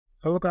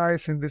Hello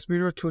guys, in this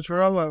video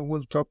tutorial I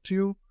will talk to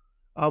you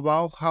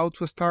about how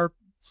to start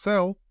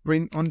sell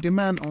print on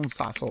demand on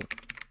Zazzle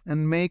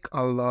and make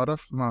a lot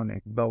of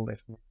money,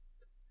 believe me.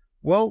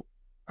 Well,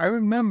 I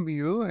remember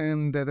you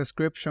in the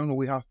description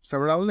we have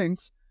several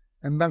links,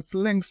 and that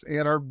links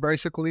are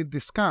basically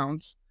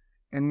discounts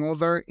and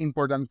other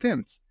important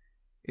things.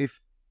 If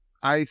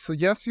I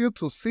suggest you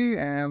to see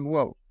and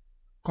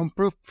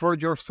compute for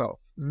yourself.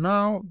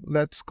 Now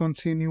let's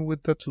continue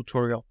with the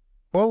tutorial.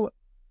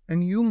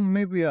 And you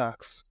maybe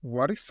ask,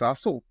 what is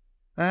Zazzle?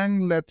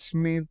 And let's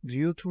meet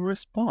you to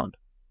respond.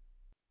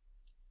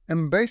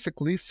 And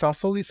basically,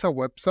 Zazzle is a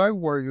website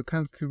where you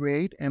can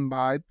create and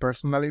buy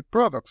personally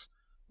products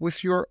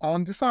with your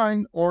own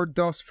design or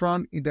those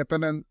from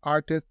independent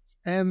artists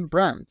and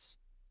brands.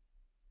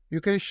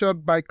 You can shop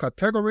by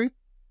category,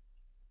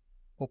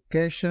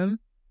 occasion,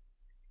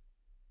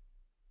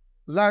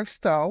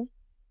 lifestyle,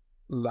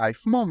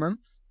 life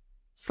moments.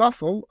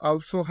 Zazzle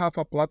also have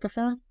a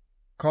platform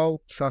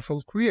called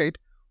Zazzle Create,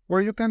 where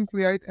you can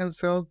create and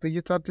sell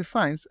digital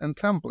designs and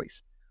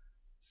templates.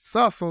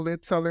 Zazzle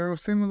is a little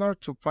similar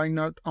to Fine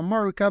Art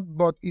America,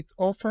 but it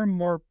offers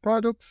more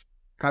products,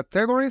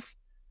 categories,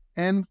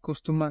 and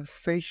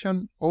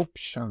customization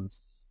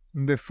options.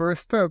 The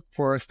first step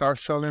for start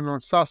selling on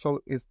Zazzle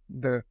is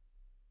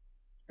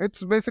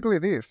it's basically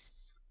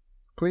this.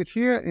 Click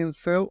here and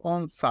sell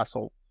on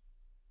Zazzle.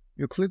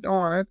 You click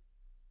on it.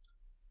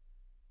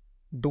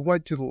 Do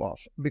what you love.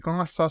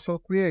 Become a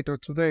Zazzle creator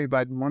today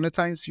by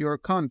monetizing your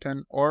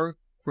content or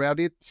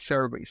creative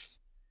service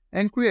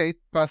and create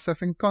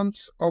passive income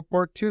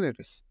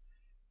opportunities.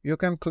 You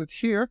can click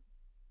here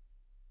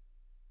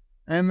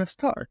and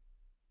start.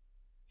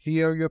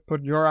 Here you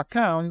put your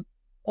account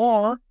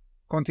or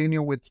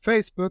continue with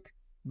Facebook,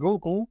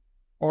 Google,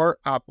 or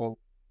Apple.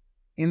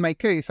 In my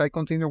case, I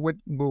continue with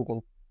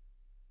Google.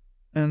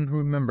 And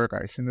remember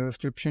guys, in the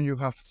description you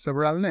have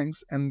several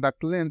links, and that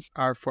links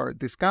are for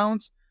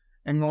discounts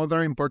and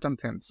other important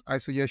things. I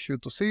suggest you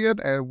to see it,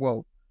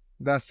 and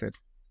that's it.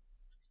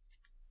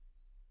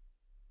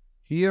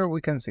 Here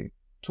we can see,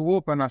 to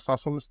open a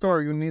Zazzle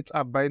store, you need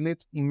a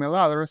valid email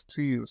address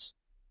to use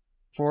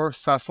for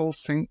Zazzle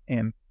sign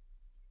in.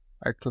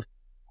 I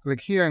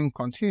click here and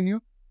continue.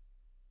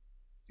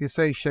 It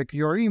says check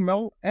your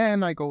email,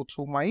 and I go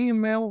to my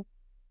email,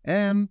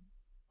 and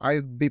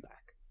I'll be back.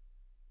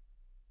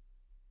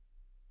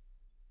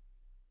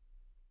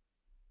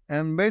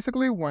 And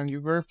basically, when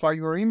you verify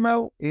your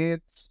email,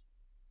 it's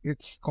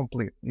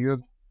complete.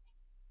 You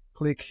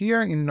click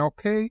here in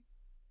OK.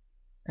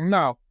 And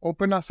now,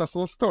 open a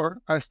Zazzle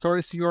store. A store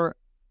is your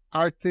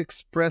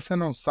artist's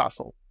presence on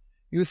Zazzle.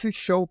 Use it to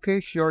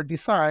showcase your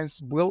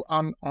designs, build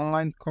an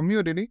online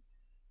community,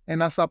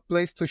 and as a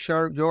place to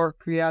share your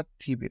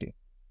creativity.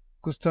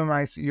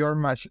 Customize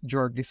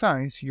your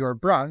designs, your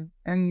brand,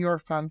 and your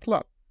fan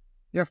club.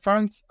 Your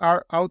fans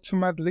are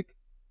automatically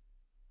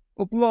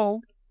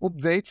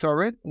updates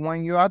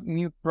when you add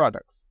new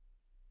products.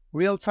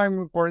 Real-time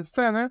report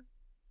center.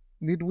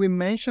 Did we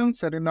mention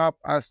setting up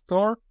a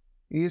store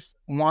is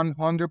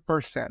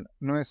 100%.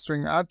 No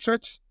string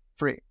attached,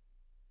 free.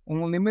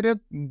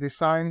 Unlimited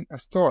design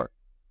store.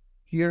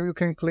 Here you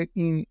can click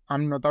in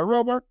I'm not a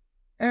robot,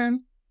 and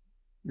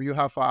you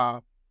have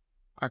a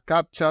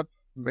captcha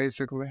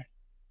basically.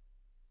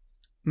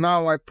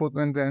 Now I put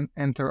and then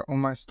enter on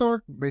my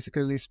store.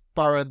 Basically it's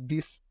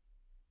Paradise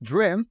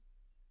Dream.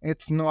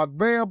 It's not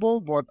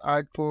available, but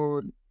I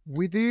put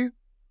with you,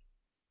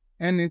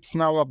 and it's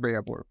now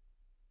available.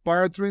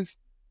 Paradise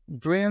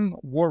Dream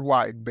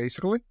worldwide,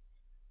 basically.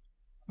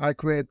 I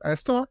create a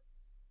store.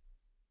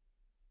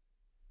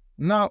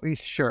 Now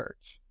it's shared.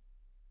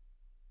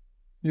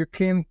 You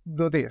can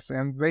do this,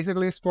 and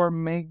basically it's for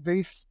make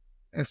this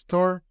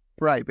store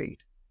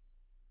private.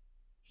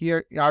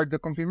 Here are the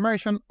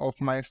confirmation of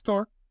my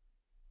store.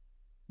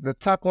 The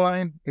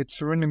tagline,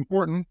 it's really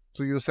important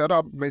to use it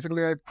up.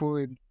 Basically I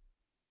put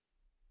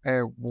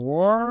a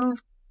word,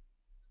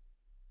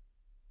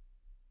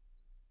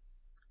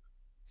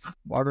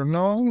 I don't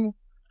know,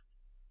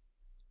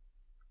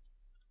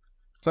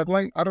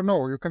 tagline, I don't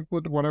know, you can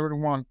put whatever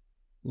you want.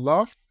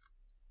 Love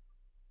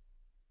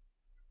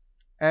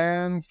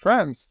and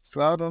friends, so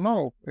I don't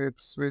know,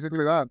 it's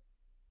basically that.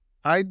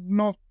 I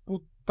not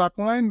put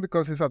tagline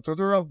because it's a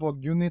tutorial, but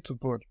you need to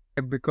put,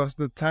 because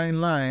the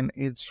timeline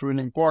is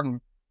really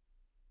important,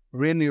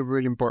 really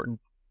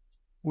important.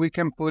 We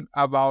can put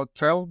about,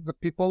 tell the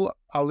people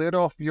a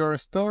little of your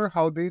store,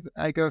 how did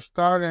I get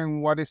started,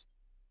 and what is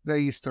the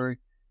history.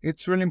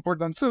 It's really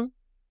important too.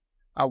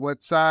 A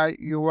website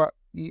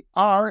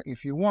URL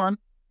if you want,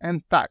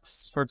 and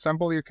tags. For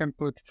example, you can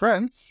put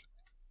friends,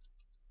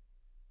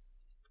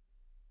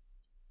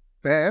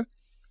 pets,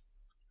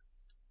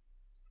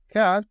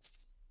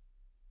 cats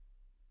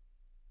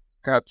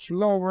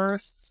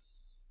lovers,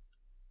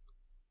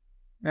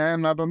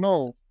 and I don't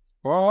know,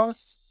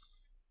 boss.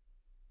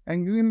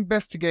 And you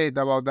investigate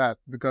about that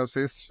because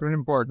it's really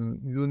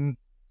important. You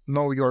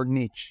know your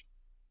niche.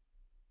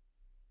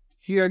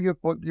 Here you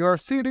put your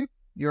city,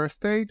 your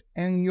state,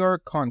 and your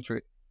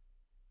country.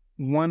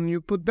 When you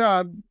put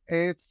that,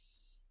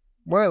 it's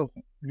Well,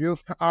 you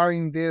are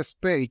in this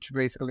page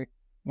basically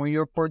when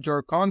you put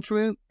your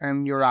country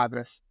and your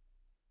address.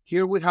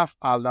 Here we have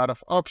a lot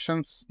of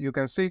options. You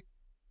can see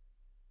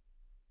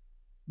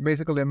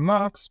basically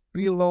mugs,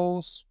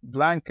 pillows,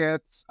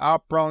 blankets,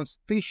 aprons,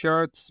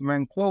 t-shirts,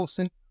 men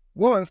clothing,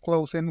 women's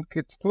clothing,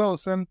 kids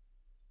clothing,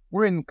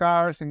 green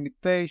cards,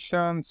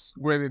 invitations,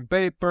 graving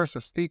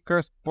papers,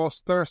 stickers,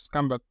 posters,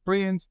 canvas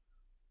prints,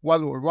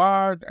 wall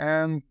art,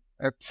 and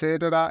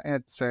etc.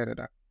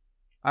 etc.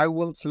 I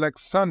will select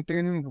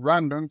something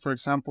random, for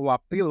example, a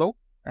pillow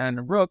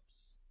and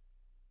ropes.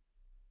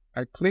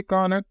 I click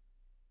on it.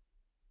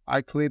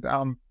 I click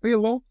on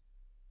pillow.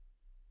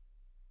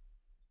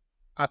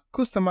 I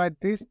customize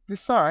this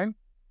design.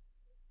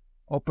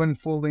 Open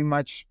full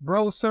image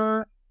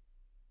browser.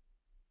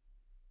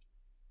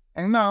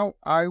 And now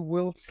I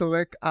will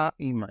select an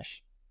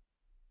image.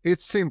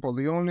 It's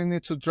simple. You only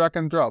need to drag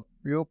and drop.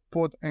 You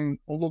put in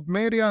all of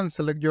media and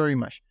select your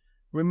image.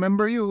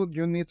 Remember, you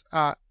need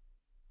a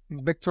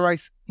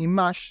vectorized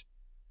image.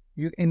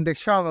 In the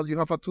channel, you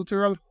have a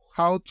tutorial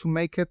how to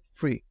make it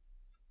free.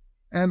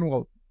 And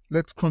well,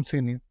 let's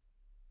continue.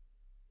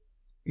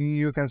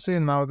 You can see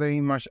now the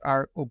image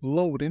are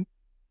uploading.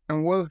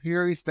 And well,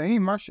 here is the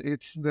image.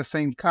 It's the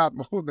same cat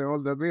of all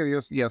the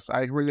videos. Yes,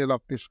 I really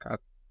love this cat.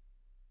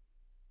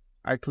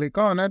 I click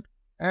on it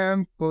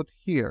and put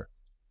here,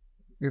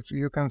 if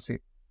you can see.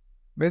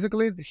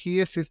 Basically,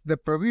 here is the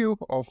preview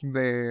of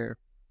the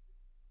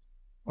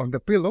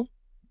pillow.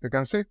 You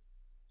can see.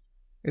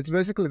 It's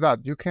basically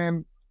that. You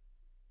can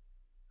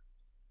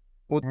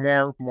put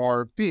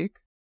more big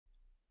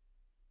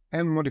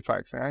and modify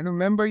it. And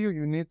remember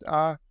you need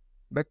a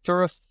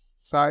vector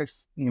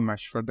size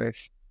image for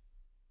this.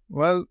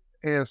 Well,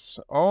 it's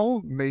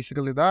all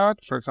basically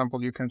that. For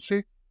example, you can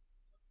see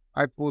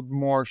I put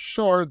more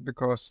short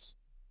because,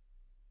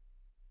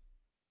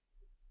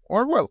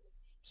 or well,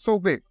 so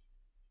big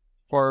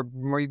for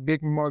more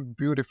big, more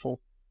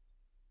beautiful.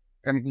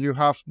 And you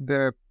have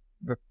the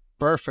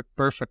perfect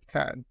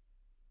cat.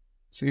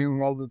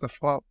 Seeing all the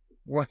stuff.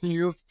 When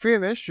you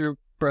finish, you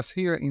press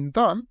here in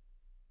done.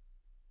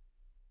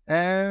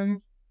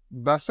 And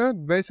that's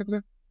it, basically.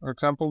 For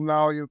example,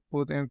 now you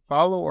put in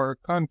follow or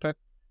contact.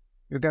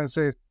 You can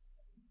see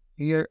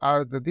here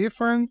are the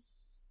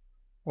difference.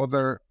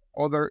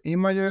 Other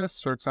images,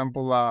 for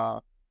example,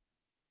 a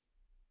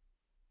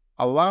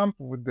lamp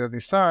with the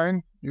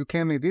design. You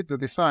can edit the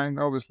design,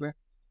 obviously,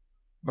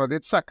 but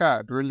it's a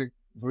cat, really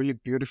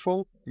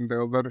beautiful in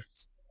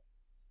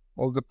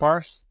all the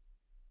parts.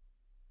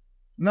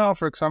 Now,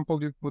 for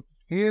example, you put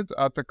it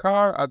at the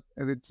car, at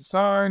the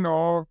design,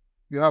 or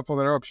you have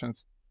other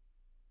options.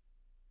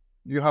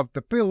 You have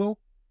the pillow,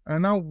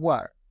 and now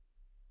what?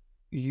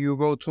 You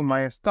go to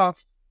my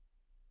stuff,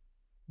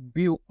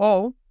 view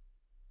all,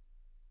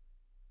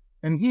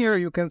 and here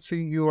you can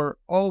see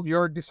all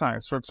your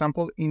designs. For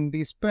example, in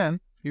this pen,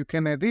 you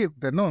can edit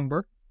the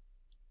number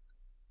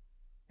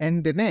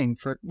and the name.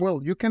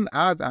 Well, you can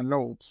add a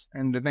note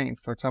and the name.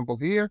 For example,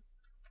 here,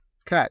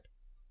 cat.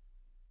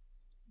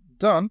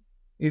 Done.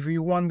 If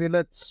you want to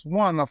delete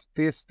one of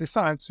these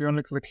designs, you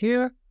only click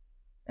here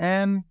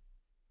and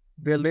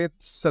delete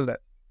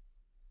select.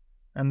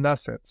 And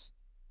that's it.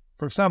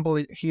 For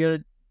example,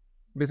 here,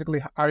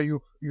 basically,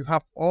 you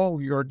have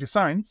all your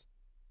designs.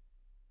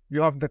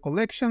 You have the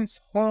collections,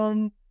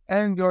 home,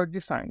 and your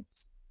designs.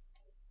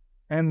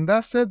 And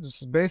that's it,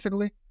 just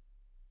basically.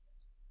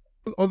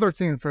 Other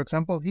things, for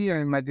example, here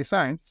in my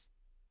designs,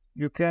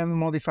 you can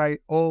modify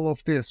all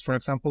of this. For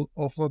example,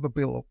 offload the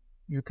pillow.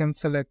 You can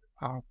select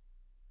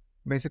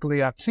basically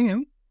a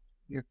theme.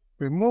 You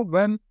remove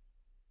them,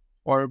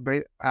 or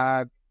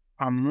add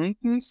a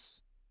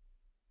maintenance,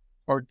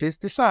 or this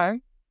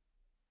design,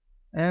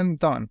 and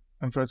done.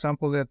 And for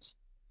example, it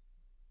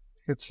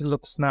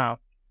looks now.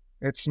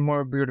 It's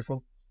more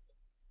beautiful.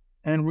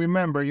 And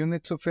remember, you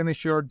need to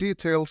finish your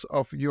details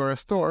of your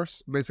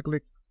stores.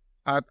 Basically,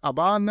 add a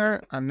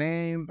banner, a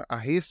name, a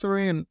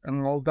history, and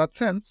all that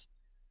things.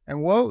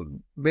 And well,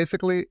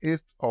 basically,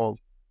 it's all.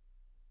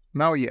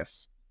 Now,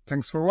 yes.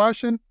 Thanks for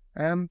watching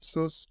and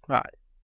subscribe.